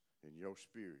your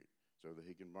spirit so that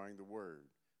he can bring the word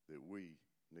that we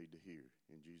need to hear.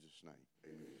 In Jesus' name,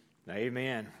 amen.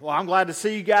 Amen. Well, I'm glad to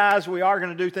see you guys. We are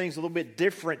going to do things a little bit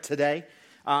different today.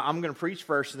 I'm going to preach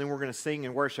first, and then we're going to sing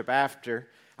and worship after.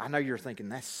 I know you're thinking,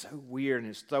 that's so weird, and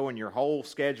it's throwing your whole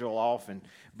schedule off,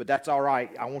 but that's all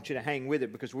right. I want you to hang with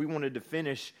it because we wanted to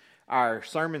finish our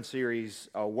sermon series,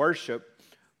 Worship,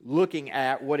 looking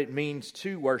at what it means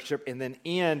to worship, and then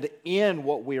end in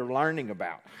what we're learning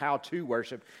about, how to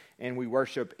worship, and we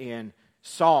worship in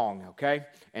song, okay?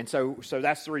 And so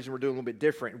that's the reason we're doing a little bit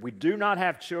different. We do not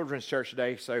have children's church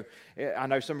today, so I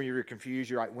know some of you are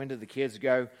confused. You're like, when do the kids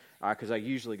go? Because I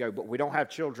usually go, but we don't have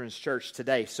children's church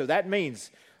today. So that means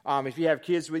if you have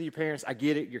kids with your parents, I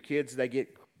get it. Your kids, they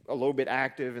get a little bit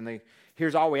active, and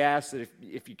here's all we ask, that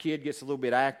if your kid gets a little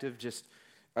bit active, just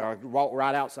walk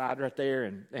right outside right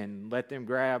there and let them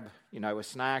grab, a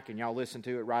snack, and y'all listen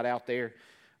to it right out there.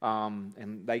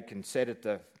 And they can sit at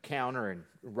the counter and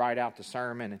write out the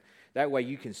sermon. And that way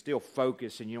you can still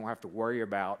focus and you don't have to worry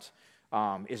about,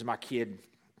 is my kid,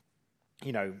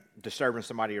 disturbing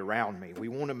somebody around me. We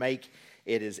want to make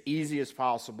it as easy as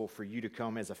possible for you to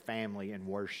come as a family and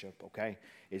worship, okay?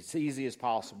 It's easy as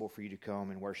possible for you to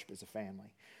come and worship as a family.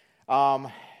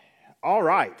 All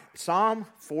right, Psalm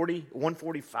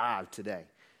 145 today.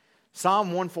 Psalm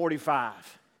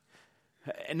 145.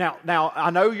 Now,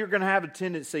 I know you're going to have a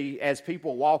tendency as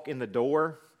people walk in the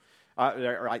door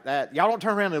like that. Y'all don't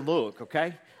turn around and look,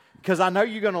 okay? Because I know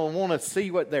you're going to want to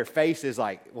see what their face is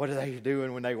like. What are they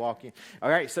doing when they walk in? All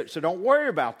right, so don't worry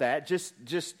about that. Just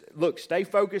look, stay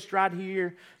focused right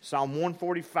here. Psalm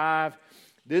 145.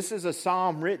 This is a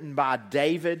psalm written by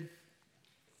David,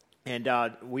 and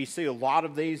we see a lot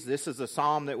of these. This is a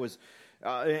psalm that was,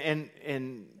 and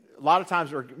a lot of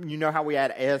times, you know how we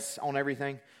add S on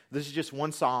everything? This is just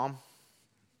one psalm,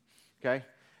 okay?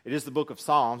 It is the book of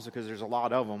Psalms because there's a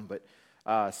lot of them, but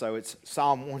so it's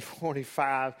Psalm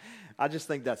 145. I just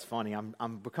think that's funny.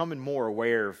 I'm becoming more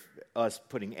aware of us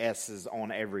putting S's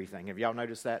on everything. Have y'all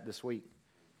noticed that this week?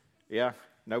 Yeah?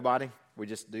 Nobody? We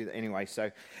just do that anyway.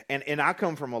 So, and I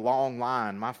come from a long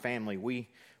line. My family, we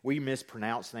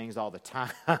mispronounce things all the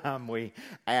time. We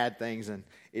add things, and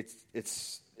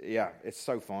it's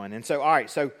so fun. And so, all right,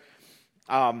 so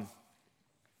I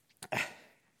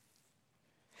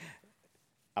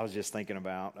was just thinking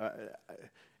about,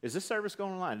 is this service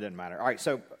going online? It doesn't matter. All right,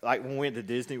 so like when we went to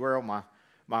Disney World,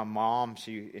 my mom,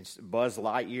 it's Buzz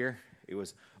Lightyear. It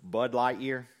was Bud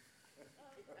Lightyear.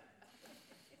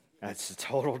 That's a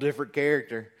total different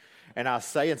character. And I was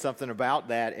saying something about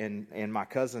that, and my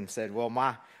cousin said, well,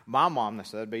 my mom,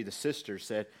 so that'd be the sister,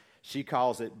 said she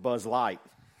calls it Buzz Light.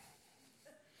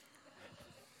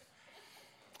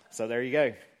 So there you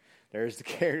go. There's the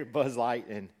character Buzz Light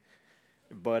and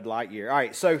Bud Lightyear. All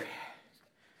right, so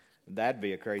that'd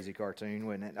be a crazy cartoon,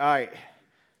 wouldn't it? All right,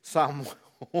 Psalm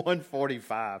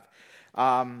 145.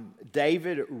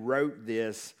 David wrote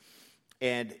this,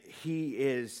 and he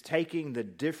is taking the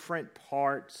different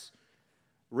parts,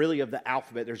 really, of the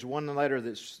alphabet. There's one letter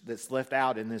that's left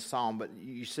out in this psalm, but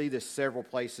you see this several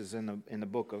places in the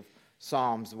book of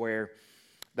Psalms where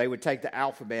they would take the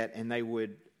alphabet and they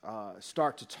would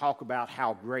start to talk about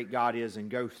how great God is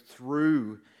and go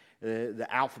through the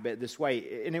alphabet this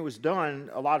way. And it was done,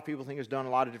 a lot of people think it was done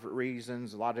a lot of different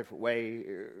reasons, a lot of different ways,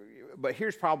 but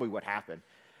here's probably what happened.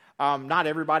 Not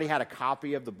everybody had a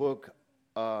copy of the book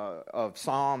of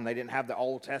Psalm. They didn't have the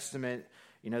Old Testament,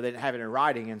 they didn't have it in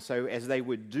writing, and so as they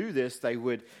would do this,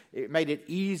 it made it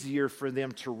easier for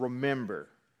them to remember.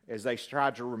 As they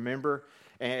tried to remember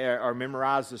or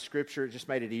memorize the scripture, it just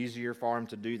made it easier for them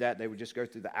to do that. They would just go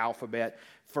through the alphabet.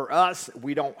 For us,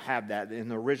 we don't have that. In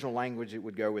the original language, it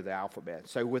would go with the alphabet.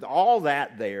 So with all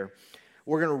that there,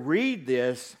 we're going to read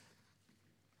this,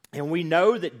 and we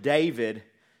know that David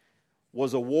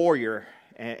was a warrior.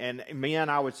 And men,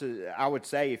 I would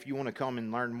say, if you want to come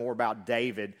and learn more about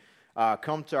David,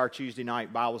 come to our Tuesday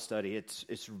night Bible study.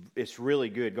 It's really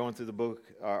good going through the book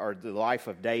or the life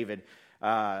of David.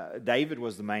 David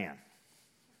was the man.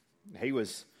 He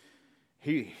was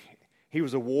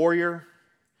a warrior.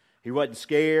 He wasn't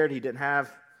scared. He didn't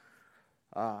have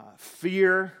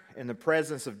fear in the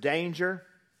presence of danger.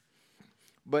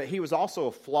 But he was also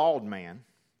a flawed man.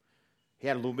 He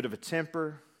had a little bit of a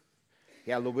temper.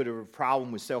 He had a little bit of a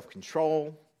problem with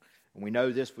self-control. And we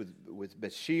know this with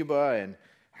Bathsheba and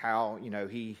how,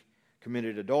 he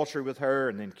committed adultery with her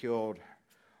and then killed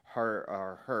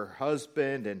her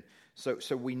husband. And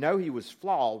so we know he was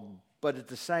flawed, but at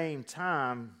the same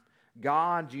time,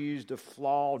 God used a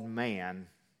flawed man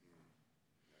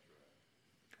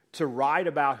to write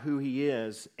about who he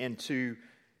is and to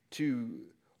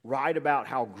write about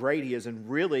how great he is, and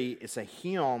really it's a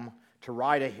hymn to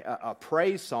write a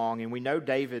praise song. And we know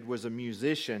David was a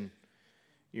musician.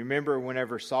 You remember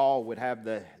whenever Saul would have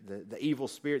the evil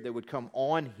spirit that would come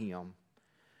on him,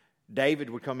 David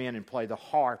would come in and play the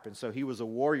harp, and so he was a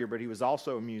warrior, but he was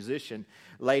also a musician.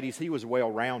 Ladies, he was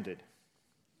well-rounded.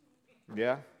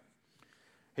 Yeah?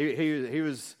 He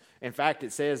was, in fact,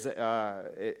 it says,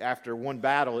 after one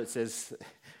battle, it says,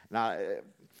 now,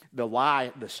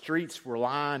 the streets were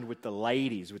lined with the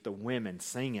ladies, with the women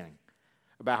singing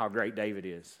about how great David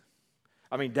is.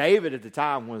 I mean, David at the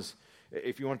time was,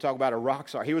 if you want to talk about a rock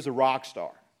star, he was a rock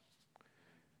star.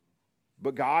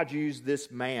 But God used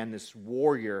this man, this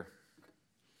warrior,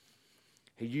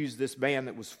 he used this man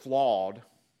that was flawed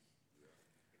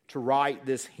to write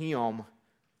this hymn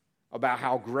about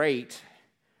how great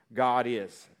God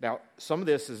is. Now, some of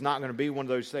this is not going to be one of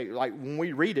those things. Like when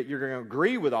we read it, you're going to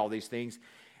agree with all these things.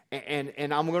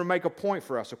 And I'm going to make a point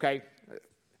for us, okay?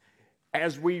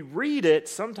 As we read it,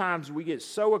 sometimes we get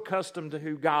so accustomed to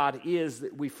who God is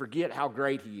that we forget how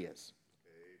great he is.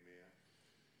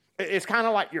 Amen. It's kind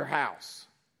of like your house.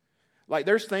 Like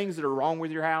there's things that are wrong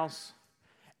with your house,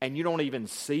 and you don't even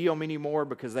see them anymore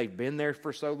because they've been there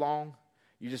for so long.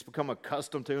 You just become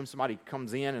accustomed to them. Somebody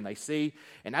comes in and they see.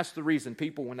 And that's the reason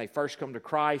people, when they first come to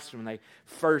Christ, when they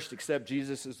first accept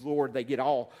Jesus as Lord, they get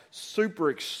all super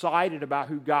excited about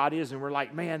who God is. And we're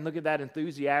like, man, look at that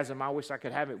enthusiasm. I wish I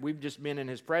could have it. We've just been in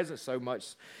his presence so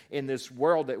much in this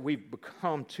world that we've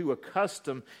become too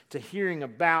accustomed to hearing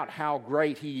about how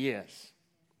great he is.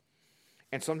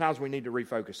 And sometimes we need to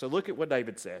refocus. So look at what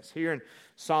David says here in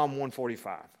Psalm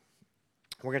 145.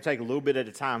 We're going to take a little bit at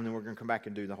a time, then we're going to come back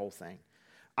and do the whole thing.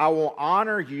 I will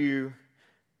honor you,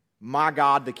 my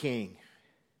God the King.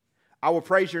 I will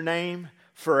praise your name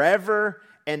forever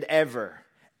and ever.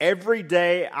 Every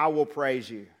day I will praise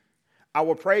you. I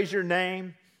will praise your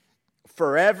name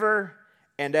forever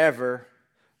and ever.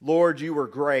 Lord, you are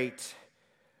great.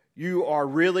 You are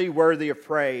really worthy of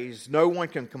praise. No one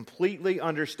can completely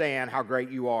understand how great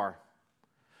you are.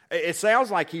 It sounds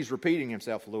like he's repeating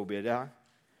himself a little bit, huh?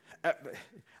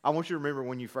 I want you to remember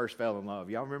when you first fell in love.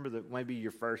 Y'all remember maybe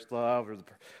your first love, or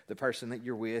the person that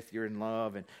you're with, you're in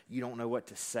love, and you don't know what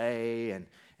to say,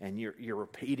 and you're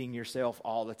repeating yourself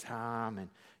all the time, and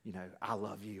you know, I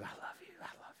love you, I love you,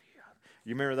 I love you.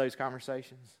 You remember those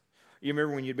conversations? You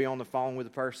remember when you'd be on the phone with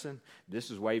a person? This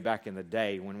was way back in the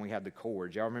day when we had the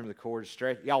cords. Y'all remember the cords?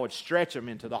 Y'all would stretch them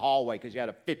into the hallway because you had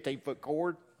a 15-foot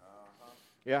cord?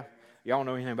 Yeah? Y'all don't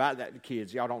know anything about that, the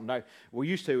kids. Y'all don't know. We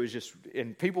used to, is just,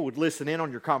 and people would listen in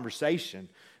on your conversation,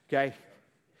 okay?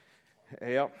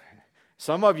 Yep.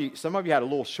 Some of you had a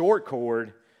little short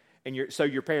cord, and so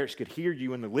your parents could hear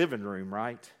you in the living room,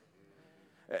 right?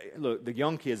 Look, the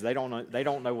young kids, they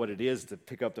don't know what it is to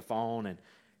pick up the phone and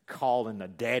call and the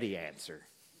daddy answer.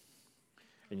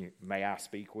 And you, may I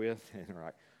speak with? And they're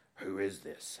like, who is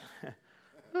this?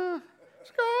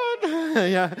 It's God.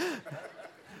 Yeah.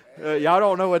 Y'all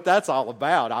don't know what that's all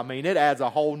about. I mean, it adds a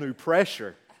whole new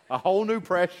pressure.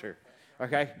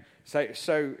 Okay?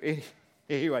 So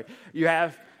anyway, you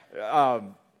have,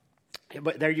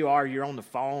 but there you are, you're on the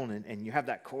phone, and you have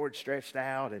that cord stretched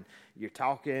out, and you're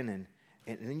talking, and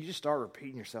then you just start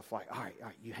repeating yourself like, all right,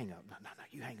 you hang up. No,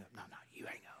 you hang up. No, you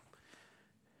hang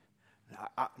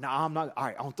up. No, I'm not. All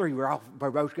right, on three, we're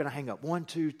both going to hang up. 1,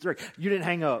 2, 3. You didn't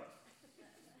hang up.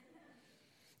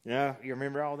 Yeah, you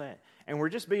remember all that? And we're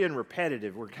just being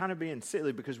repetitive. We're kind of being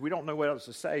silly because we don't know what else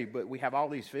to say, but we have all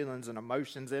these feelings and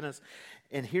emotions in us.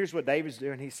 And here's what David's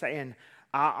doing. He's saying,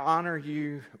 I honor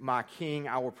you, my King.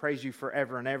 I will praise you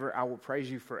forever and ever. I will praise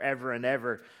you forever and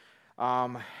ever.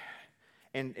 And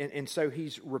so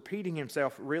he's repeating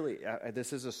himself. Really,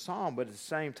 this is a psalm, but at the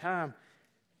same time,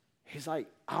 he's like,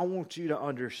 I want you to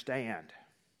understand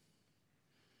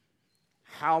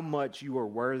how much you are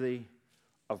worthy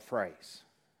of praise.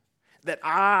 That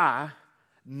I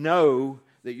know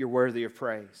that you're worthy of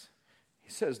praise.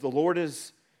 He says, the Lord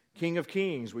is King of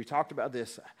kings. We talked about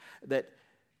this, that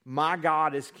my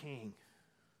God is King.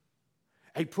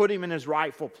 He put him in his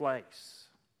rightful place.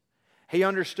 He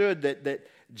understood that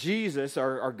Jesus,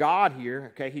 or God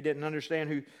here, okay, he didn't understand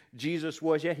who Jesus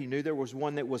was yet. He knew there was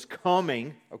one that was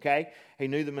coming, okay? He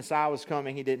knew the Messiah was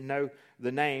coming. He didn't know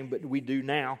the name, but we do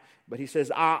now. But he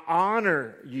says, I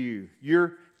honor you.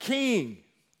 You're King.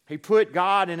 He put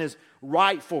God in his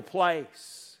rightful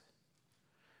place.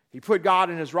 He put God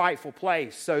in his rightful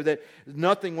place so that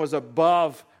nothing was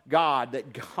above God,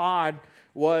 that God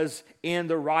was in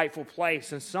the rightful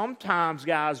place. And sometimes,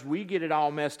 guys, we get it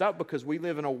all messed up because we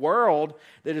live in a world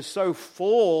that is so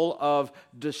full of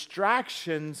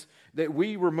distractions that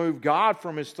we remove God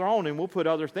from his throne and we'll put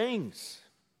other things.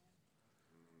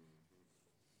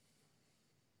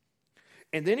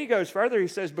 And then he goes further. He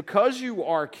says, because you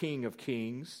are King of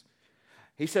Kings,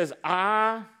 he says,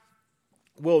 I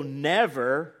will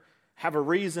never have a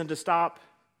reason to stop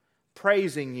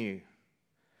praising you.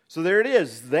 So there it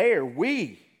is. There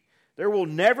will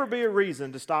never be a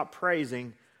reason to stop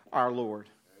praising our Lord.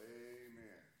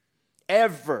 Amen.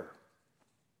 Ever.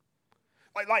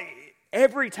 Like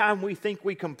every time we think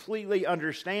we completely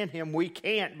understand Him, we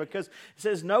can't, because it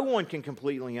says no one can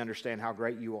completely understand how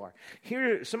great you are.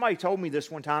 Here, somebody told me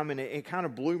this one time, and it kind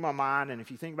of blew my mind. And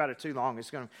if you think about it too long,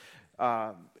 it's going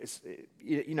to,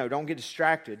 don't get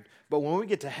distracted. But when we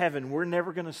get to heaven, we're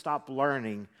never going to stop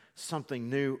learning something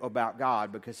new about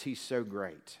God because He's so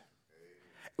great.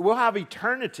 We'll have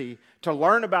eternity to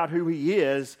learn about who He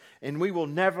is, and we will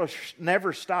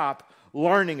never stop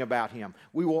learning about Him.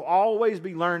 We will always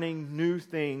be learning new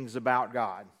things about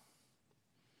God.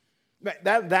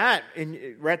 That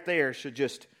right there should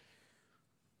just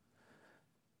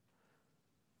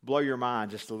blow your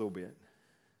mind just a little bit.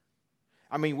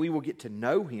 I mean, we will get to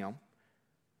know Him.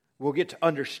 We'll get to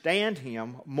understand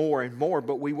Him more and more,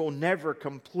 but we will never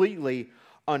completely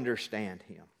understand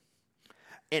Him.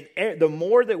 And the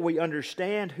more that we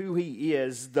understand who He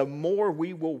is, the more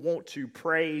we will want to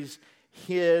praise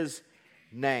His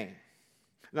name.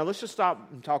 Now let's just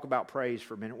stop and talk about praise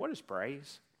for a minute. What is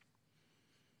praise?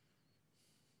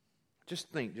 Just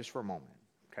think, just for a moment,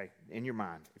 okay, in your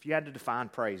mind. If you had to define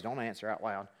praise, don't answer out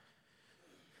loud.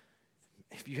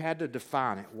 If you had to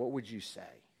define it, what would you say?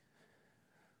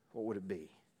 What would it be?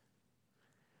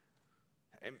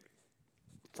 And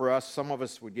for us, some of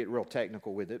us would get real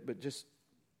technical with it, but just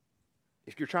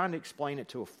if you're trying to explain it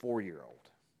to a 4-year-old,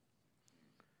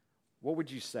 what would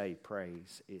you say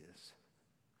praise is?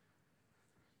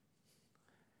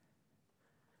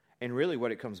 And really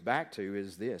what it comes back to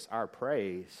is this: our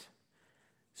praise,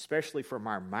 especially from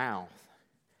our mouth,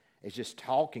 is just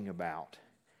talking about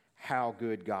how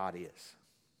good God is.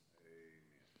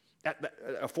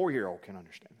 A 4-year-old can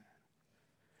understand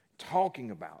that. Talking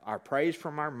about, our praise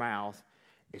from our mouth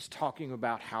is talking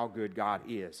about how good God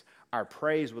is. Our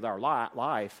praise with our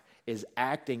life is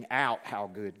acting out how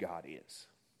good God is.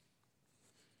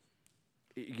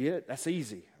 You get it? That's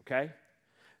easy, okay?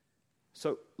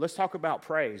 So let's talk about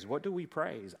praise. What do we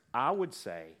praise? I would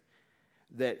say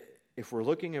that if we're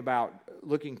looking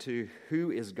to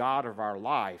who is God of our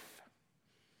life,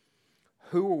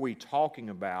 who are we talking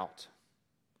about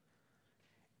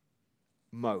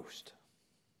most?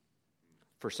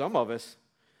 For some of us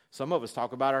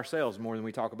talk about ourselves more than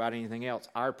we talk about anything else.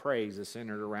 Our praise is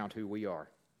centered around who we are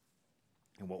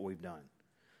and what we've done.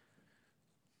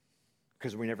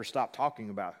 Because we never stop talking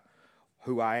about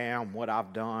who I am, what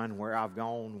I've done, where I've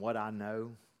gone, what I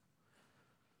know.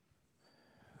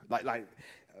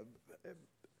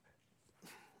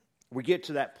 We get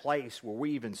to that place where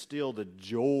we even steal the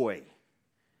joy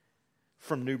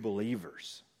from new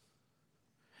believers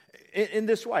in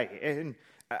this way. And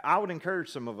I would encourage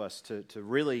some of us to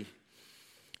really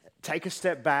take a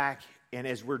step back, and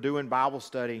as we're doing Bible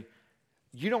study,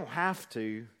 you don't have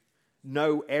to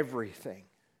know everything.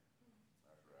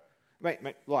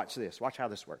 Watch this. Watch how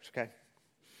this works, okay?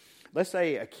 Let's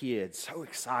say a kid's so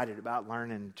excited about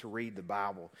learning to read the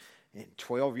Bible, and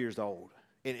 12 years old.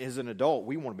 And as an adult,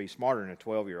 we want to be smarter than a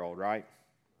 12-year-old, right?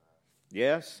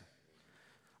 Yes?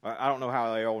 I don't know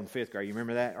how they are in 5th grade. You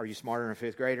remember that? Are you smarter than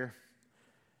a 5th grader?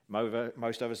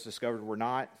 Most of us discovered we're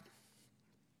not.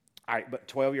 All right, but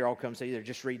 12-year-old comes to you, they're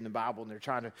just reading the Bible,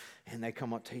 and they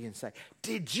come up to you and say,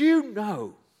 did you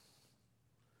know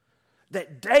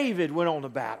that David went on the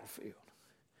battlefield?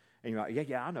 And you're like,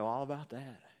 yeah, I know all about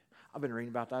that. I've been reading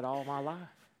about that all my life.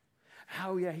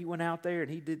 Oh, yeah, he went out there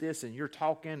and he did this, and you're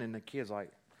talking, and the kid's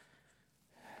like,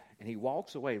 and he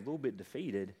walks away a little bit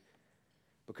defeated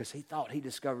because he thought he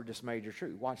discovered this major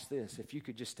truth. Watch this. If you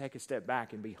could just take a step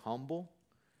back and be humble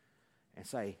and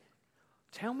say,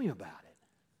 tell me about it.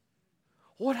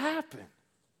 What happened?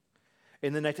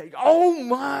 And then they take, oh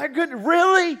my goodness,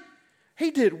 really?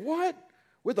 He did what?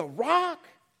 With a rock?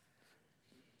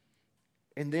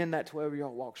 And then that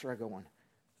 12-year-old walks around going,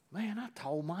 man, I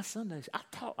told my Sunday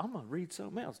school. I'm going to read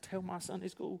something else. Tell my Sunday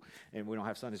school. And we don't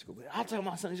have Sunday school. But I'll tell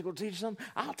my Sunday school teacher something.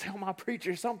 I'll tell my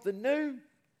preacher something new.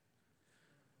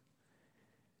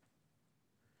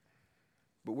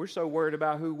 But we're so worried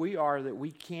about who we are that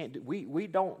we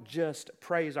don't just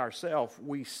praise ourselves.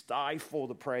 We stifle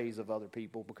the praise of other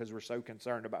people because we're so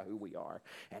concerned about who we are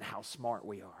and how smart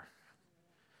we are.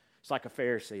 It's like a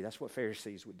Pharisee. That's what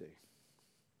Pharisees would do.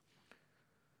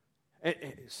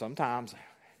 Sometimes,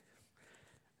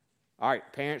 all right,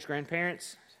 parents,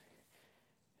 grandparents,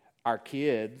 our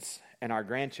kids and our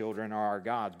grandchildren are our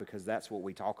gods because that's what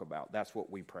we talk about. That's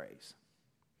what we praise.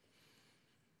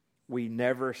 we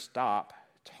never stop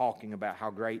talking about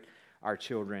how great our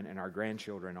children and our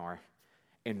grandchildren are,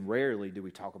 and rarely do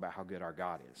we talk about how good our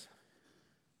God is.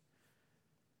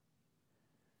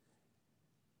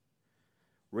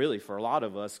 Really, for a lot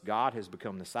of us, God has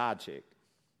become the side chick.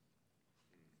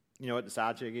 You know what the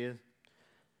side chick is?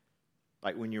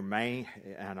 Like when you're main,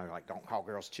 I know, like, don't call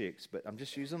girls chicks, but I'm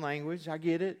just using language. I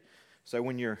get it. So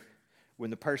when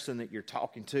the person that you're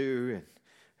talking to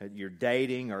and you're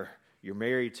dating or you're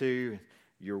married to,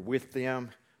 you're with them,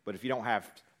 but if you don't have,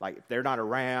 like, if they're not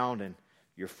around and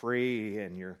you're free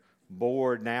and you're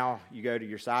bored, now you go to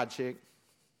your side chick.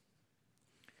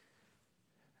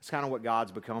 It's kind of what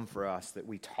God's become for us, that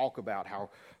we talk about how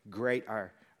great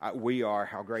we are,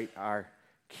 how great our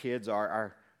kids are,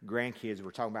 our grandkids.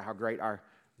 We're talking about how great our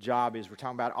job is. We're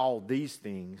talking about all these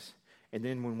things. And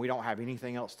then when we don't have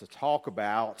anything else to talk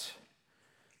about,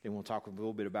 then we'll talk a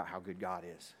little bit about how good God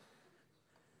is.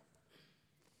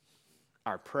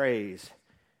 Our praise,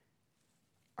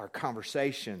 our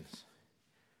conversations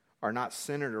are not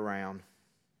centered around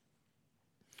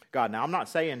God. Now, I'm not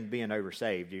saying being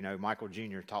oversaved. You know, Michael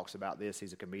Jr. talks about this.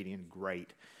 He's a comedian.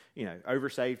 Great. You know,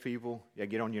 oversaved people, they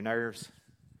get on your nerves.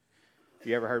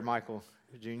 You ever heard Michael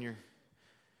Jr.?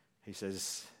 He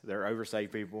says they're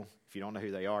oversaved people. If you don't know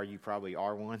who they are, you probably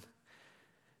are one.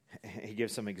 He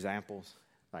gives some examples.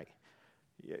 Like,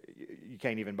 you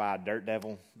can't even buy a Dirt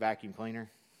Devil vacuum cleaner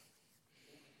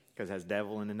because it has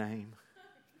devil in the name.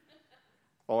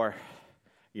 Or,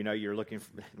 you know, you're looking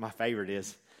for, my favorite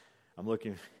is,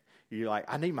 you're like,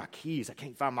 I need my keys. I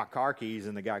can't find my car keys.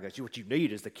 And the guy goes, what you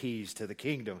need is the keys to the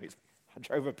kingdom. He's like, I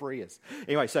drove a Prius.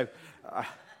 Anyway, so,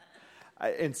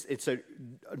 it's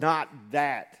not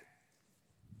that,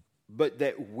 but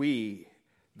that we,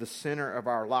 the center of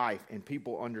our life, and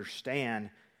people understand,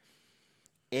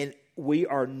 and we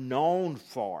are known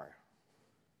for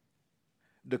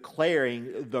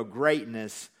declaring the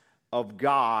greatness of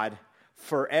God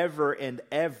forever and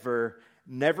ever,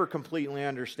 never completely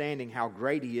understanding how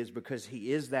great He is, because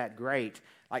He is that great.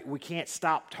 Like, we can't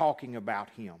stop talking about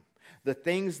Him. The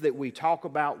things that we talk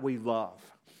about, we love.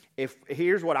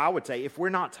 Here's what I would say. If we're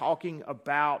not talking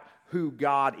about who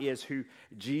God is, who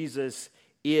Jesus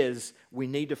is, we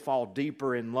need to fall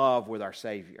deeper in love with our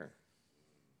Savior.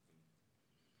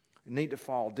 We need to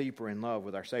fall deeper in love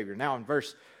with our Savior. Now, in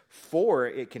verse 4,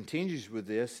 it continues with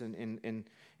this, and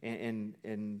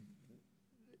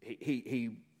he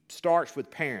starts with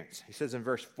parents. He says in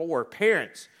verse 4,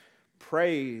 parents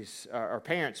praise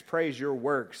your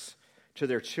works to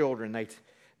their children.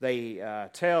 They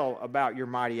tell about your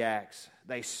mighty acts.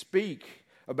 They speak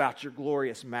about your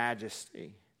glorious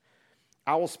majesty.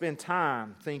 I will spend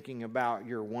time thinking about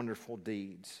your wonderful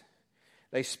deeds.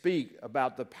 They speak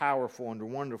about the powerful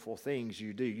and wonderful things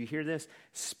you do. You hear this?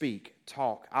 Speak,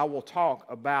 talk. I will talk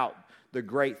about the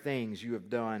great things you have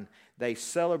done. They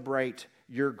celebrate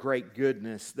your great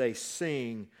goodness. They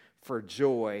sing for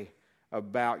joy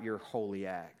about your holy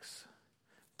acts.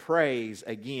 Praise,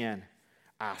 again,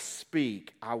 I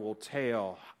speak, I will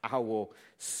tell, I will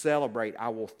celebrate, I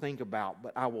will think about,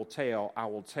 but I will tell, I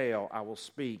will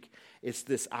speak. It's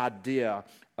this idea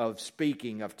of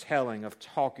speaking, of telling, of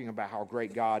talking about how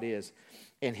great God is.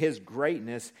 And His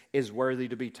greatness is worthy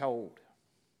to be told.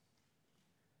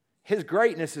 His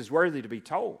greatness is worthy to be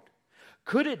told.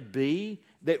 Could it be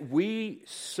that we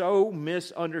so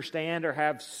misunderstand or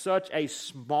have such a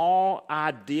small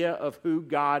idea of who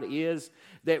God is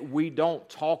that we don't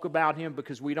talk about Him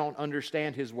because we don't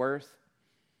understand His worth?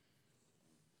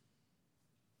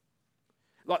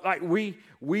 Like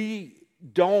we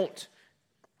don't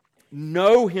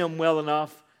know Him well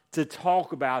enough to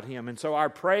talk about Him. And so our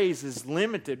praise is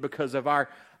limited because of our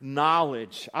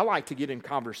knowledge. I like to get in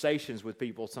conversations with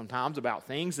people sometimes about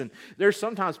things, and there's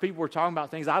sometimes people are talking about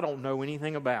things I don't know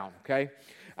anything about, okay?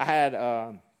 I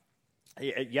had,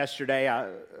 yesterday,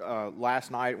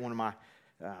 last night, one of my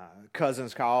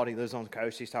cousins called. He lives on the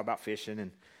coast. He's talking about fishing,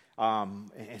 and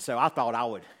so I thought I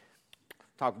would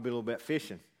talk a little bit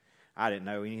fishing. I didn't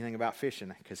know anything about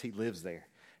fishing because he lives there.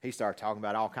 He started talking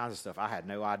about all kinds of stuff. I had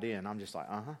no idea, and I'm just like,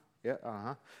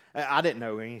 I didn't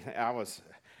know anything.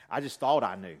 I just thought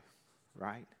I knew,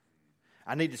 right?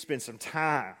 I need to spend some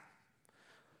time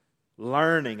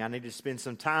learning. I need to spend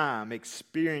some time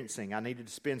experiencing. I needed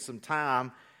to spend some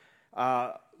time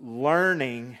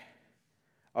learning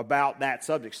about that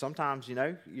subject. Sometimes,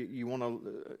 you want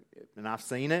to, and I've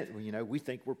seen it, we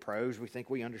think we're pros, we think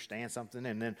we understand something,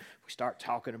 and then we start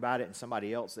talking about it, and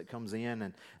somebody else that comes in,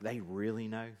 and they really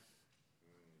know.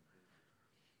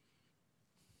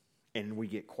 And we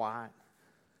get quiet.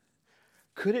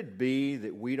 Could it be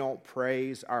that we don't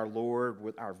praise our Lord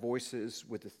with our voices,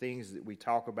 with the things that we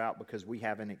talk about, because we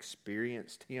haven't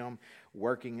experienced Him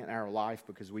working in our life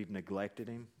because we've neglected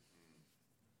Him?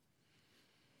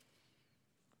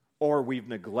 Or we've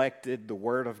neglected the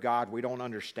Word of God. We don't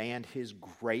understand His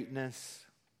greatness.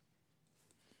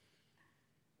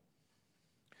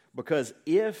 Because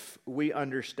if we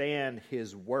understand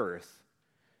His worth,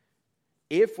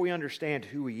 if we understand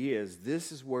who He is,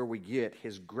 this is where we get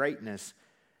His greatness.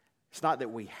 It's not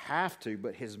that we have to,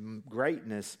 but His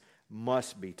greatness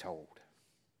must be told.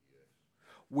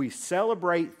 We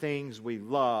celebrate things we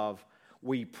love.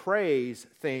 We praise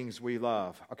things we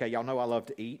love. Okay, y'all know I love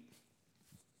to eat.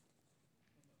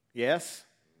 Yes?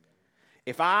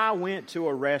 If I went to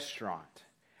a restaurant,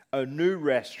 a new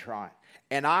restaurant,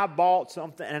 and I bought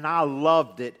something and I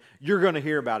loved it, you're going to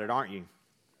hear about it, aren't you?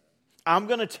 I'm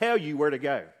going to tell you where to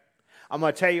go. I'm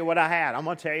going to tell you what I had. I'm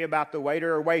going to tell you about the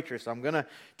waiter or waitress. I'm going to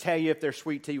tell you if their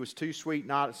sweet tea was too sweet,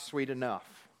 not sweet enough.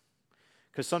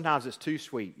 Because sometimes it's too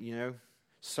sweet, you know.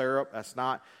 Syrup,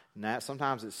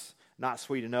 sometimes it's not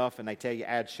sweet enough, and they tell you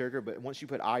add sugar. But once you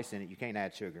put ice in it, you can't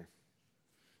add sugar.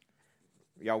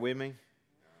 Y'all with me?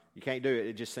 You can't do it.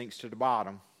 It just sinks to the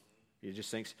bottom. It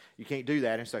just thinks you can't do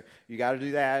that. And so you got to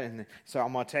do that. And so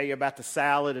I'm going to tell you about the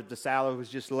salad. If the salad was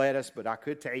just lettuce, but I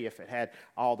could tell you if it had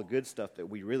all the good stuff that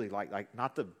we really like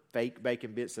not the fake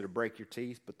bacon bits that'll break your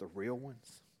teeth, but the real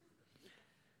ones.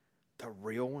 The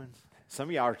real ones. Some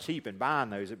of y'all are cheap in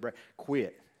buying those.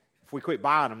 Quit. If we quit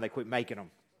buying them, they quit making them.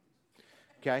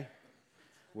 Okay?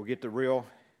 We'll get the real.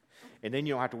 And then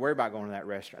you don't have to worry about going to that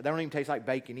restaurant. They don't even taste like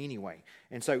bacon anyway.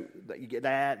 And so you get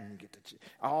that and get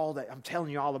all that. I'm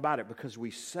telling you all about it because we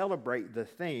celebrate the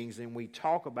things and we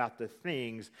talk about the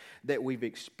things that we've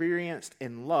experienced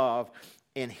and love.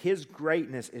 And His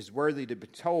greatness is worthy to be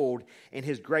told, and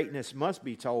His greatness must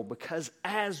be told because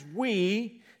as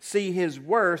we see His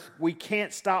worth, we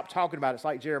can't stop talking about it. It's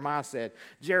like Jeremiah said.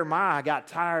 Jeremiah got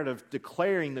tired of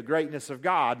declaring the greatness of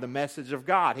God, the message of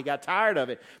God. He got tired of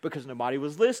it because nobody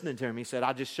was listening to him. He said,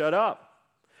 I just shut up.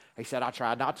 He said, I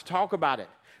tried not to talk about it.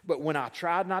 But when I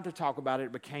tried not to talk about it,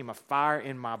 it became a fire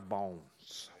in my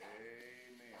bones.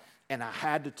 Amen. And I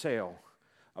had to tell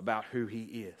about who He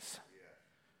is.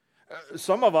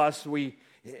 Some of us, we're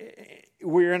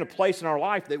in a place in our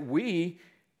life that we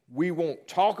won't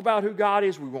talk about who God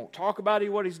is. We won't talk about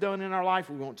what He's done in our life.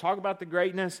 We won't talk about the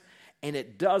greatness. And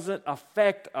it doesn't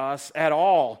affect us at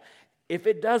all. If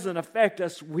it doesn't affect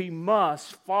us, we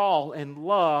must fall in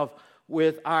love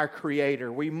with our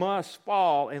Creator. We must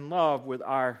fall in love with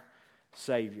our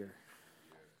Savior.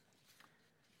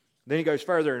 Then he goes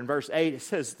further in verse 8. It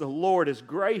says, the Lord is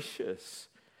gracious,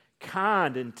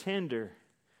 kind, and tender.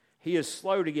 He is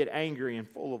slow to get angry and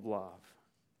full of love.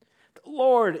 The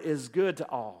Lord is good to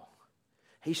all.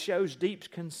 He shows deep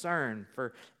concern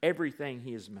for everything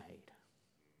He has made.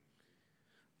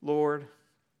 Lord,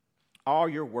 all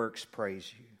Your works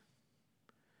praise You.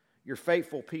 Your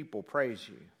faithful people praise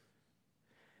You.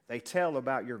 They tell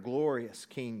about Your glorious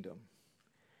kingdom.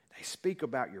 They speak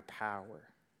about Your power.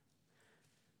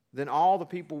 Then all the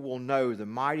people will know the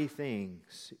mighty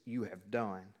things You have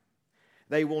done.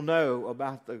 They will know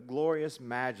about the glorious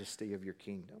majesty of Your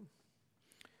kingdom.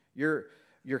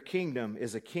 Your kingdom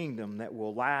is a kingdom that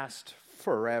will last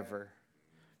forever.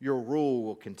 Your rule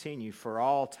will continue for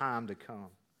all time to come.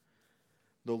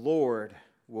 The Lord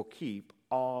will keep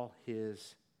all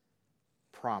His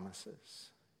promises.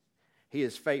 He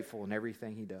is faithful in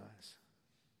everything He does.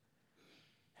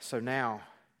 So now,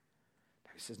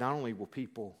 He says, not only will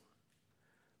people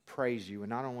praise You, and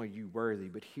not only are You worthy,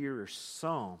 but here are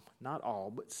some, not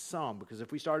all, but some, because if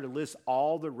we started to list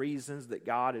all the reasons that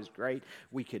God is great,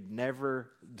 we could never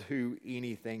do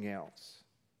anything else.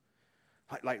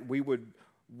 Like we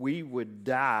would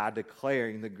die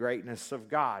declaring the greatness of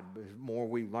God. The more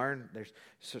we learn,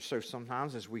 so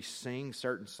sometimes as we sing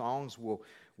certain songs,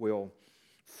 we'll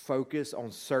focus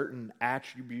on certain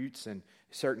attributes and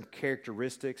certain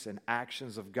characteristics and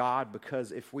actions of God,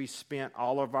 because if we spent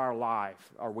all of our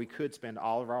life, or we could spend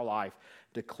all of our life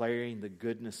declaring the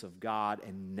goodness of God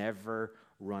and never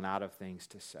run out of things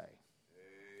to say. Amen.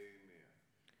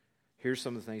 Here's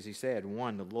some of the things He said.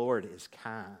 1, the Lord is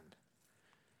kind.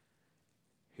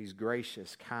 He's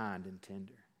gracious, kind, and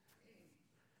tender.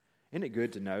 Isn't it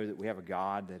good to know that we have a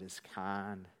God that is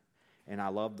kind? And I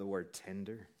love the word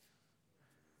tender.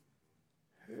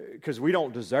 Because we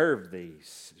don't deserve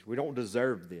these. We don't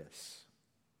deserve this.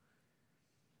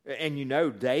 And you know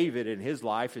David in his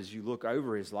life, as you look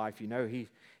over his life, you know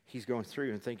he's going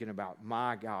through and thinking about,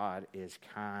 my God is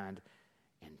kind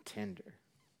and tender.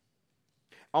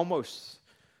 Almost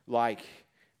like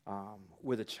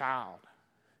with a child.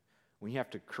 when you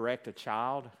have to correct a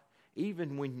child,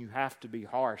 even when you have to be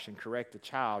harsh and correct a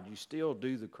child, you still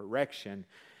do the correction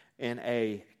in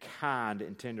a kind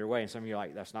and tender way. And some of you are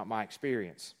like, that's not my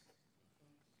experience.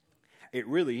 It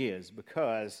really is,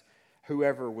 because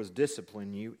whoever was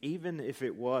disciplining you, even if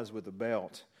it was with a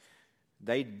belt,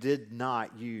 they did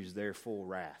not use their full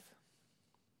wrath.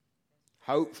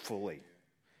 Hopefully,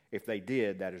 if they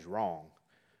did, that is wrong.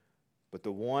 But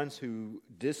the ones who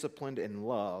disciplined and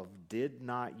loved did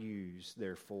not use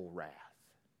their full wrath.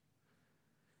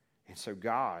 And so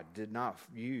God did not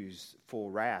use full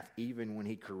wrath even when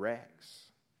he corrects.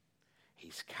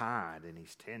 He's kind and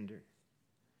he's tender.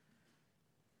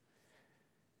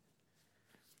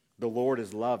 The Lord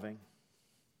is loving.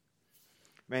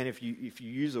 Man, if you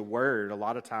use a word, a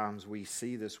lot of times we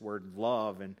see this word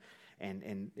love and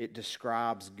it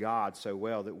describes God so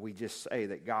well that we just say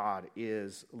that God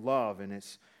is love, and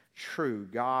it's true.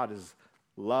 God is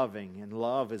loving, and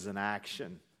love is an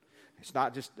action. It's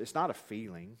not a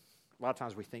feeling. A lot of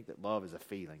times we think that love is a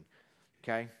feeling.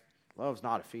 Okay? Love's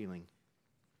not a feeling.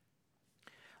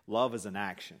 Love is an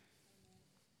action.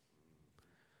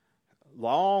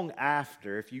 Long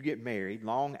after, if you get married,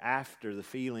 long after the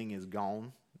feeling is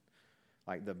gone,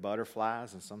 like the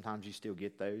butterflies, and sometimes you still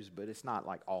get those, but it's not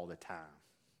like all the time,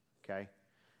 okay?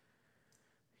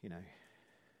 You know,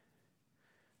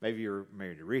 maybe you're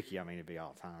married to Ricky, it'd be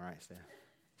all the time, right, Steph?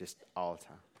 Just all the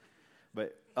time.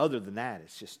 But other than that,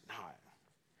 it's just not.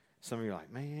 Some of you are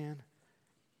like, man.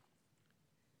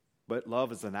 But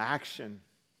love is an action.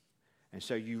 And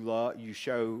so you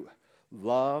show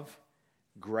love,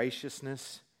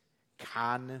 graciousness,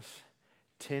 kindness,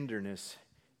 tenderness,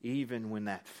 even when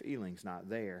that feeling's not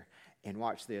there. And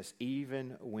watch this,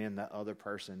 even when the other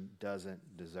person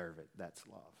doesn't deserve it. That's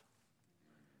love.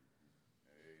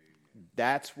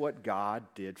 That's what God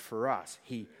did for us.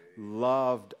 He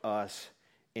loved us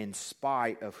in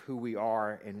spite of who we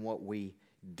are and what we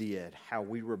did, how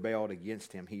we rebelled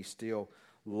against him. He still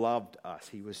loved us.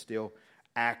 He was still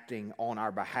acting on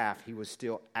our behalf. He was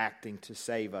still acting to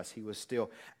save us. He was still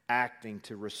acting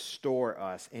to restore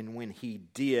us. And when he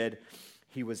did,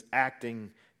 he was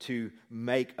acting to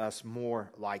make us more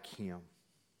like him.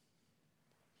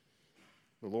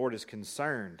 The Lord is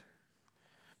concerned.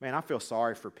 Man, I feel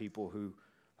sorry for people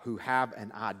who have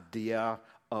an idea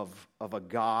of a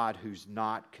God who's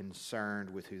not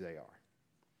concerned with who they are.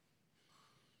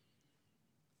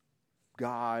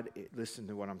 God, listen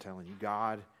to what I'm telling you.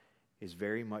 God is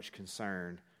very much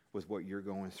concerned with what you're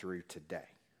going through today.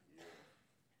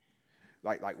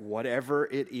 Like whatever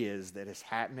it is that is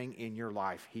happening in your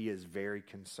life, he is very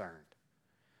concerned.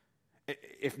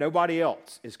 If nobody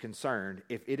else is concerned,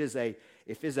 if it is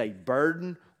a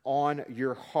burden on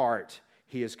your heart,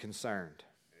 he is concerned.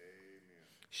 Amen.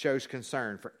 Shows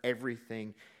concern for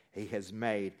everything he has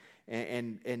made.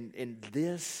 And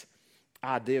this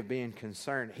idea of being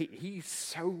concerned, he's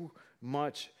so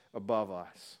much above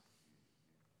us.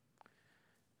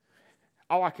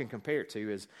 All I can compare it to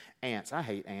is ants. I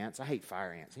hate ants. I hate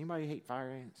fire ants. Anybody hate fire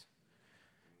ants?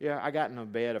 Yeah, I got in a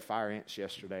bed of fire ants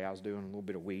yesterday. I was doing a little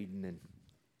bit of weeding, and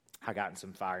I got in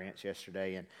some fire ants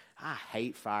yesterday, and I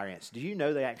hate fire ants. Do you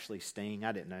know they actually sting?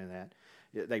 I didn't know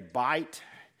that. They bite,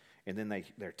 and then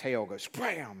their tail goes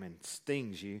bam and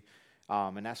stings you,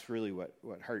 and that's really what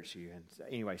hurts you. And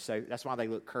anyway, so that's why they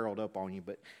look curled up on you,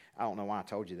 but I don't know why I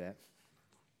told you that.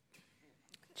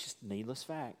 Just needless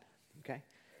fact, okay?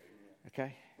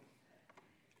 Okay?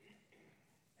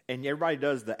 And everybody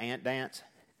does the ant dance,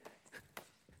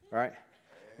 right?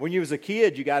 When you was a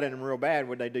kid, you got in them real bad.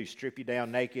 What'd they do? Strip you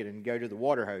down naked and go to the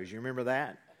water hose. You remember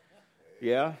that?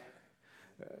 Yeah?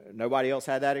 Nobody else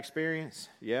had that experience?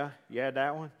 Yeah? You had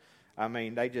that one?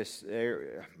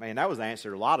 That was the answer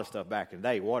to a lot of stuff back in the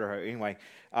day, water hose. Anyway,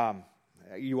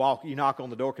 you knock on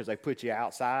the door because they put you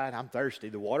outside. I'm thirsty.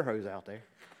 The water hose out there.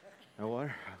 No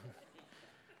water.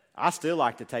 I still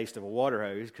like the taste of a water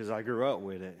hose because I grew up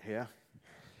with it, yeah.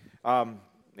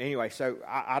 Anyway, so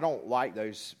I don't like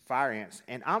those fire ants,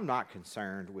 and I'm not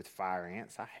concerned with fire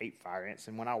ants. I hate fire ants,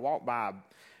 and when I walk by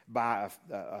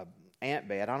a ant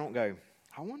bed, I don't go,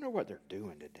 I wonder what they're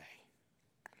doing today.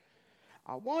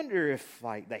 I wonder if,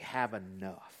 they have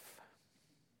enough.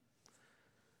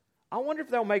 I wonder if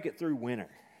they'll make it through winter.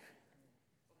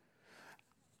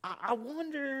 I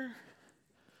wonder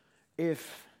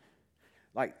if,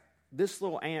 this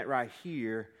little ant right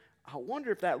here, I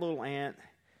wonder if that little ant,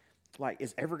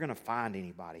 is ever going to find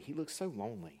anybody. He looks so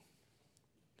lonely.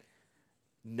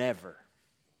 Never.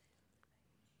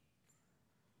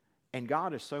 And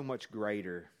God is so much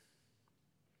greater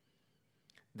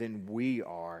than we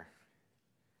are.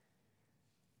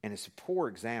 And it's a poor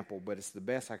example, but it's the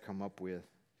best I come up with.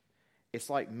 It's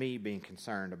like me being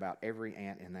concerned about every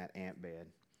ant in that ant bed.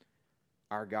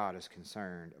 Our God is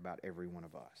concerned about every one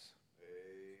of us.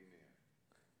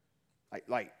 Amen.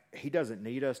 Like He doesn't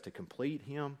need us to complete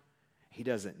Him. He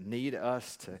doesn't need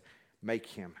us to make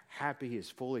Him happy. He is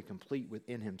fully complete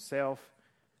within Himself.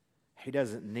 He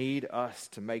doesn't need us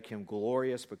to make Him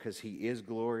glorious because He is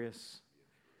glorious.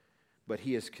 But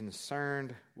He is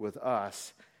concerned with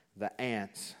us, the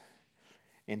ants.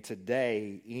 And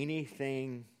today,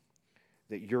 anything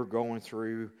that you're going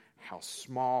through, how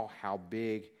small, how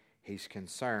big, He's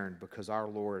concerned because our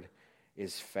Lord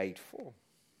is faithful.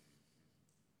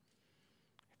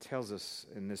 It tells us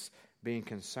in this being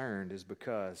concerned is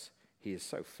because He is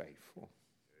so faithful.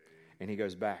 And He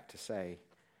goes back to say,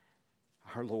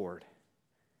 our Lord,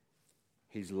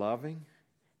 He's loving,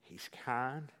 He's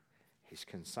kind, He's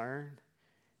concerned,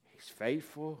 He's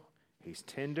faithful, He's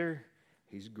tender,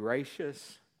 He's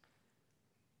gracious,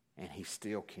 and He's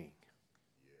still King.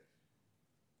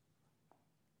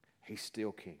 He's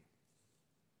still King.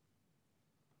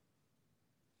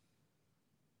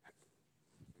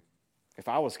 If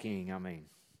I was king,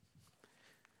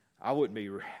 I wouldn't be,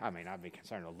 I'd be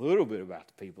concerned a little bit about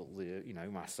the people,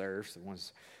 my serfs, the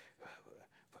ones,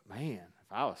 but man,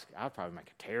 I'd probably make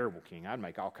a terrible king. I'd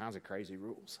make all kinds of crazy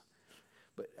rules.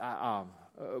 But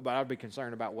I'd be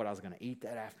concerned about what I was going to eat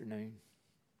that afternoon.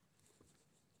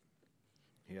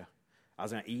 Yeah. I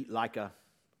was going to eat like a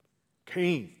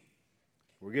king.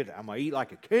 We're good. I'm going to eat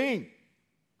like a king.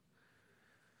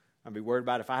 I'd be worried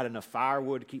about if I had enough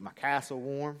firewood to keep my castle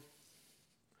warm.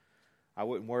 I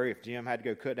wouldn't worry if Jim had to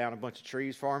go cut down a bunch of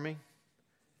trees for me.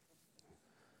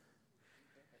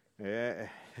 Yeah,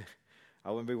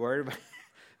 I wouldn't be worried about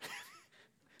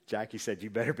Jackie said, you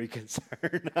better be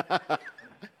concerned.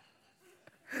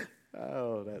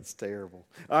 Oh, that's terrible.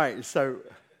 All right, so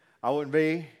I wouldn't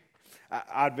be.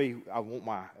 I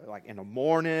want in the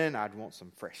morning, I'd want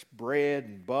some fresh bread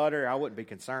and butter. I wouldn't be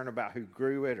concerned about who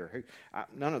grew it or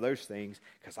none of those things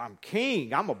because I'm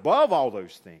king. I'm above all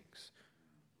those things.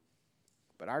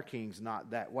 But our king's not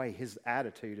that way. His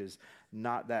attitude is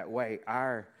not that way.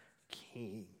 Our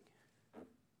king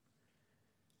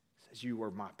says, you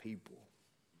are my people.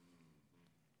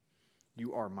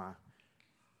 You are my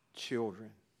children.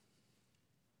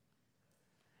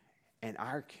 And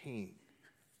our king,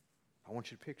 I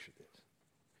want you to picture this.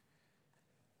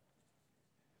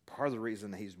 Part of the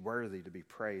reason that he's worthy to be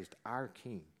praised, our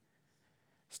king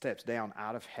steps down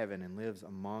out of heaven and lives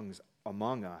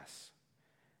among us.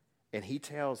 And he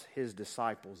tells his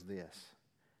disciples this,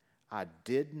 I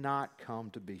did not come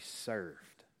to be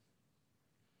served,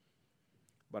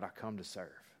 but I come to serve.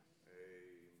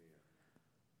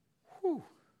 Amen. Whew.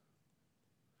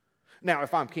 Now,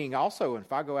 if I'm king also, and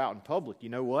if I go out in public, you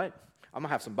know what? I'm going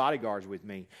to have some bodyguards with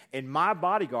me. And my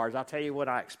bodyguards, I'll tell you what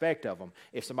I expect of them.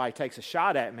 If somebody takes a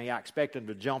shot at me, I expect them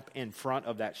to jump in front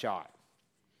of that shot.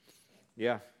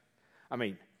 Yeah.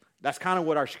 That's kind of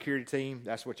what our security team,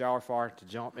 that's what y'all are for, to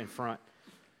jump in front.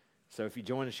 So if you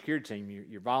join the security team,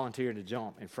 you're volunteering to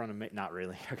jump in front of me. Not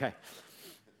really, okay.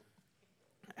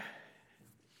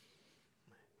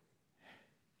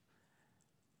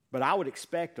 But I would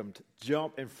expect them to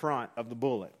jump in front of the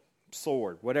bullet,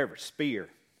 sword, whatever, spear.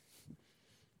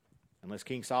 Unless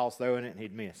King Saul's throwing it and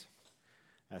he'd miss.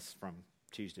 That's from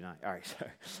Tuesday night. All right,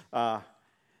 so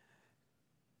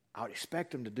I would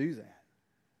expect them to do that.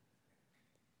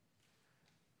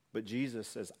 But Jesus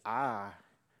says, I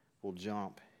will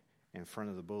jump in front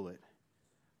of the bullet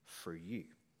for you.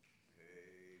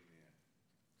 Amen.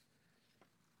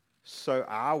 So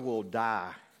I will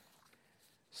die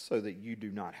so that you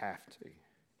do not have to.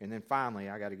 And then finally,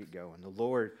 I got to get going. The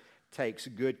Lord takes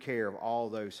good care of all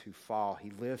those who fall.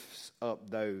 He lifts up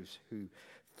those who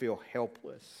feel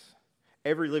helpless.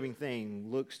 Every living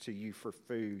thing looks to you for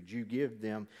food. You give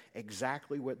them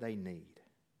exactly what they need.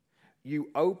 You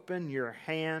open your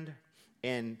hand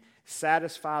and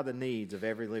satisfy the needs of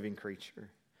every living creature.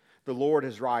 The Lord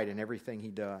is right in everything He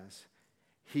does.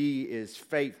 He is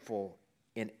faithful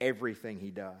in everything He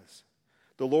does.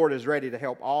 The Lord is ready to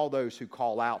help all those who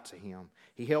call out to Him.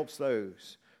 He helps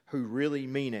those who really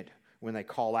mean it when they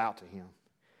call out to Him.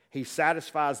 He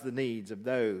satisfies the needs of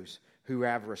those who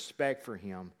have respect for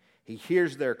Him. He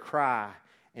hears their cry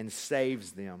and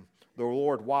saves them. The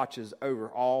Lord watches over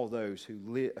all those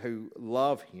who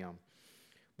love Him,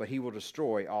 but He will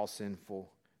destroy all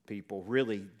sinful people.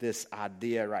 Really, this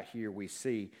idea right here we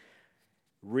see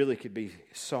really could be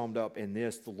summed up in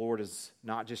this. The Lord is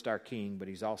not just our King, but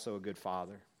He's also a good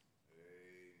Father. Amen.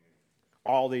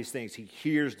 All these things. He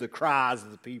hears the cries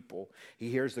of the people. He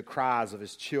hears the cries of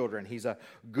His children. He's a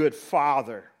good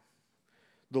Father.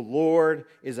 The Lord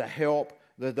is a help.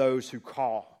 those who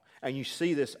call. And you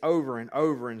see this over and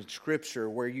over in Scripture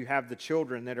where you have the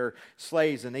children that are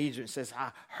slaves in Egypt. It says,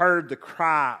 I heard the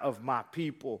cry of my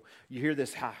people. You hear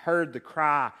this, I heard the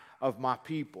cry of my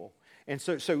people. And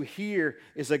so here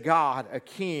is a God, a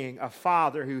king, a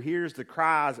father who hears the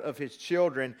cries of his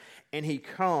children, and he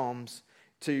comes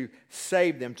to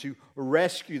save them, to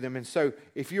rescue them. And so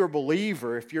if you're a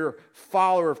believer, if you're a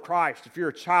follower of Christ, if you're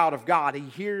a child of God, he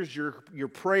hears your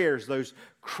prayers, those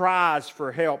cries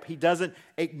for help. He doesn't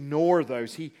ignore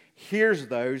those. He hears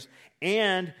those,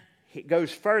 and he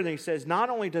goes further. He says, not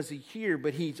only does he hear,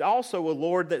 but he's also a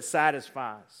Lord that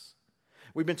satisfies.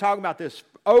 We've been talking about this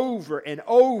over and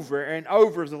over and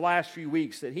over the last few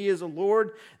weeks, that he is a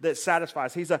Lord that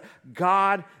satisfies. He's a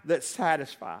God that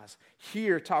satisfies.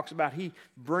 Here it talks about he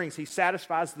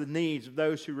satisfies the needs of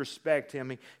those who respect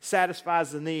him. He satisfies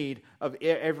the need of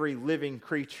every living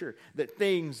creature. That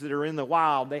things that are in the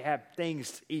wild, they have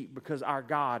things to eat because our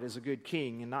God is a good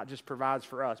king and not just provides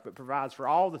for us, but provides for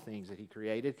all the things that he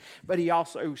created. But he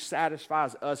also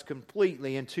satisfies us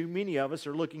completely, and too many of us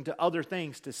are looking to other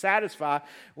things to satisfy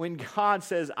when God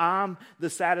says, I'm the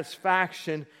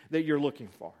satisfaction that you're looking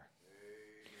for.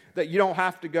 That you don't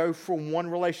have to go from one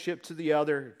relationship to the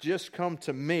other. Just come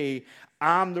to me.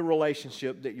 I'm the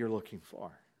relationship that you're looking for.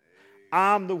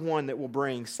 I'm the one that will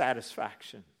bring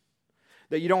satisfaction.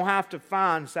 That you don't have to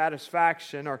find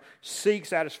satisfaction or seek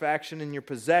satisfaction in your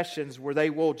possessions where they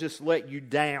will just let you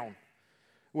down.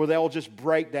 Where they'll just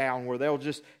break down. Where they'll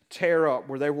just tear up.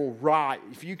 Where they will rot.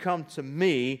 If you come to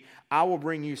me, I will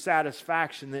bring you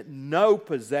satisfaction that no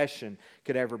possession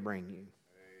could ever bring you.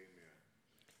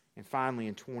 And finally,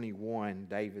 in 21,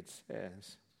 David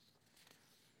says,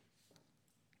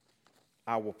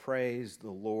 I will praise the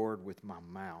Lord with my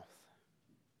mouth.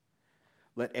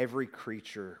 Let every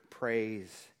creature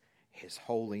praise his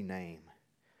holy name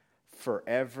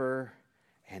forever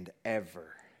and ever.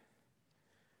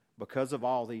 Because of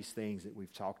all these things that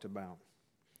we've talked about,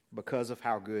 because of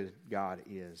how good God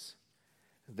is,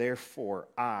 therefore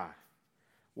I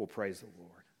will praise the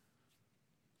Lord.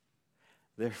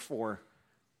 Therefore,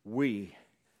 we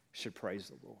should praise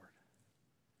the Lord.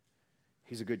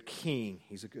 He's a good king.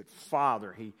 He's a good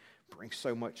father. He brings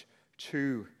so much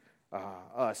to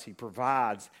us. He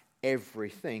provides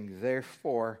everything.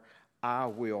 Therefore, I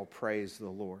will praise the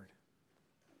Lord.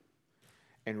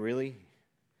 And really,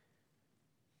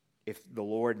 if the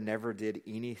Lord never did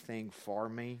anything for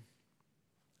me,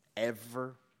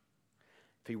 ever,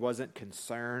 if he wasn't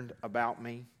concerned about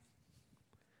me,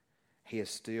 he is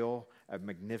still a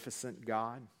magnificent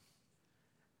God.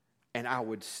 And I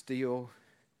would still,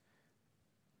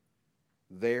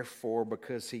 therefore,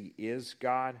 because he is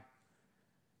God,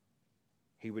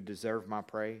 he would deserve my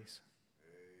praise.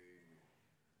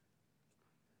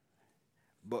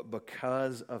 But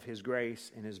because of his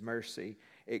grace and his mercy,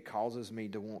 it causes me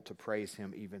to want to praise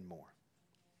him even more.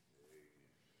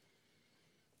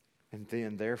 And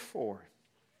then, therefore,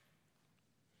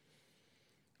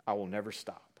 I will never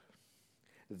stop.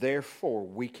 Therefore,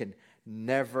 we can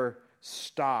never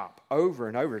stop. Over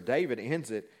and over, David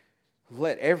ends it,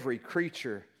 let every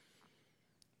creature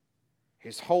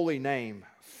his holy name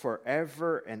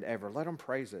forever and ever. Let them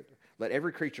praise it. Let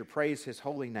every creature praise his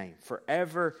holy name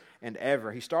forever and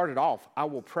ever. He started off, I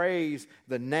will praise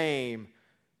the name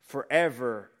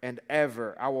forever and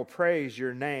ever. I will praise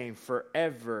your name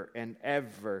forever and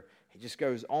ever. He just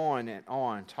goes on and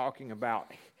on talking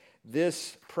about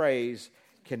this praise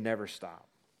can never stop.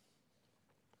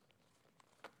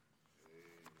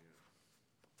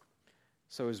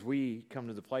 So as we come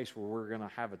to the place where we're going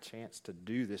to have a chance to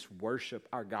do this, worship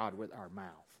our God with our mouth.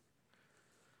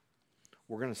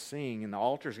 We're going to sing, and the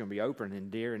altar is going to be open, and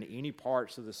during any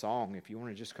parts of the song, if you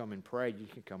want to just come and pray, you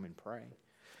can come and pray.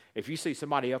 If you see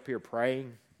somebody up here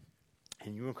praying,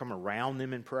 and you want to come around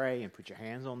them and pray, and put your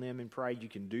hands on them and pray, you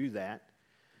can do that.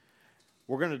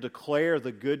 We're going to declare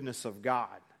the goodness of God.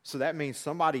 So that means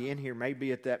somebody in here may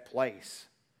be at that place.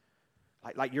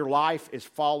 Like your life is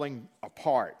falling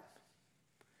apart.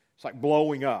 It's like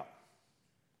blowing up.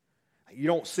 You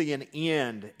don't see an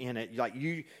end in it. Like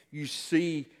you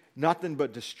see nothing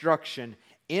but destruction.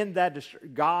 In that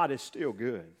God is still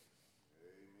good.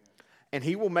 And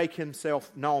he will make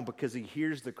himself known because he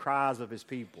hears the cries of his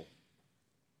people.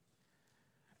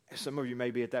 Some of you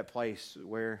may be at that place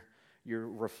where you're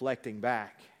reflecting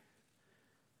back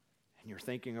and you're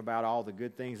thinking about all the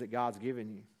good things that God's given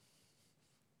you.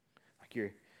 Like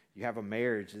you have a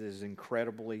marriage that is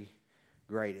incredibly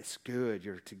great. It's good.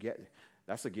 You're together.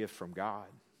 That's a gift from God.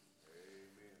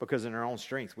 Amen. Because in our own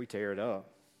strength, we tear it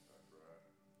up.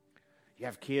 Right. You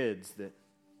have kids that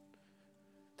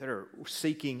are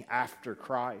seeking after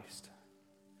Christ.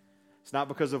 It's not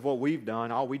because of what we've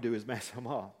done. All we do is mess them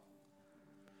up.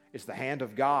 It's the hand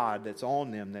of God that's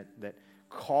on them that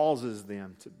causes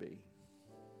them to be.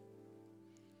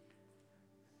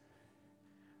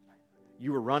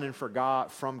 You were running from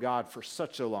God for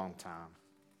such a long time.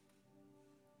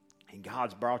 And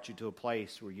God's brought you to a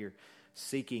place where you're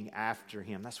seeking after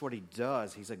Him. That's what He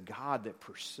does. He's a God that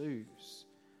pursues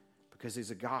because He's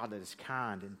a God that is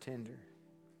kind and tender.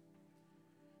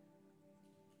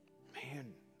 Man,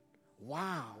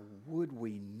 why would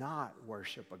we not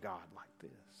worship a God like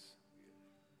this?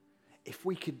 If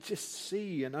we could just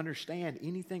see and understand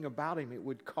anything about Him, it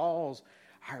would cause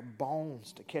our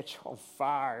bones to catch on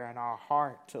fire and our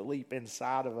heart to leap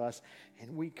inside of us,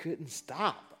 and we couldn't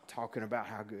stop talking about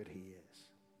how good He is.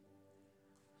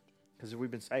 Because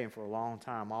we've been saying for a long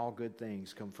time, all good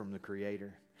things come from the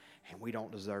Creator, and we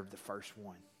don't deserve the first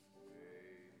one.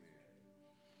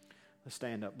 Let's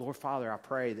stand up. Lord Father, I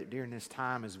pray that during this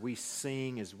time as we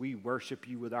sing, as we worship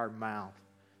You with our mouth,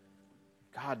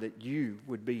 God, that You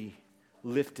would be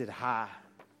lifted high.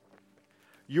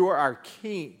 You are our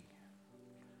King.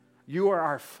 You are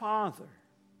our Father.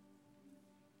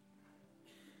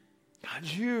 God,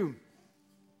 You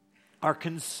are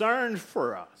concerned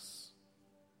for us.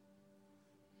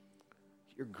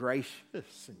 You're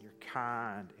gracious and You're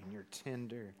kind and You're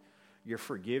tender. You're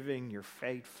forgiving. You're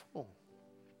faithful.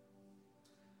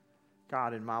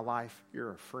 God, in my life,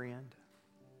 You're a friend.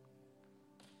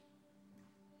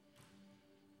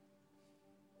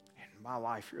 In my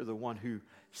life, You're the one who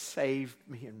saved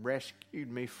me and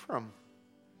rescued me from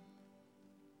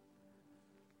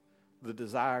the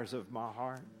desires of my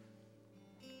heart.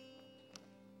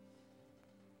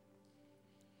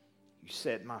 You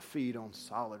set my feet on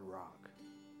solid rock.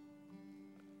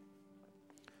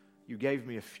 You gave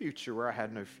me a future where I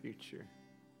had no future.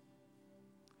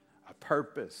 A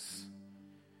purpose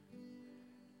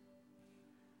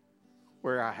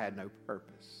where I had no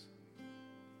purpose.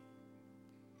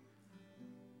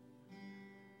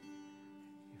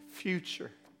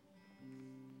 Future.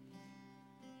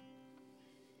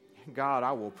 God,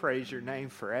 I will praise Your name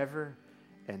forever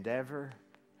and ever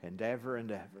and ever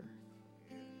and ever.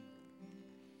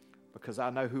 Because I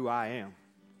know who I am.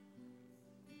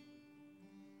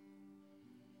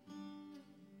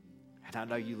 And I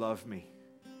know You love me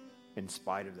in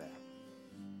spite of that.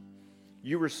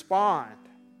 You respond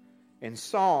in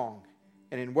song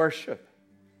and in worship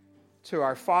to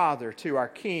our Father, to our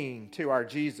King, to our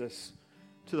Jesus,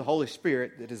 to the Holy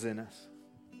Spirit that is in us.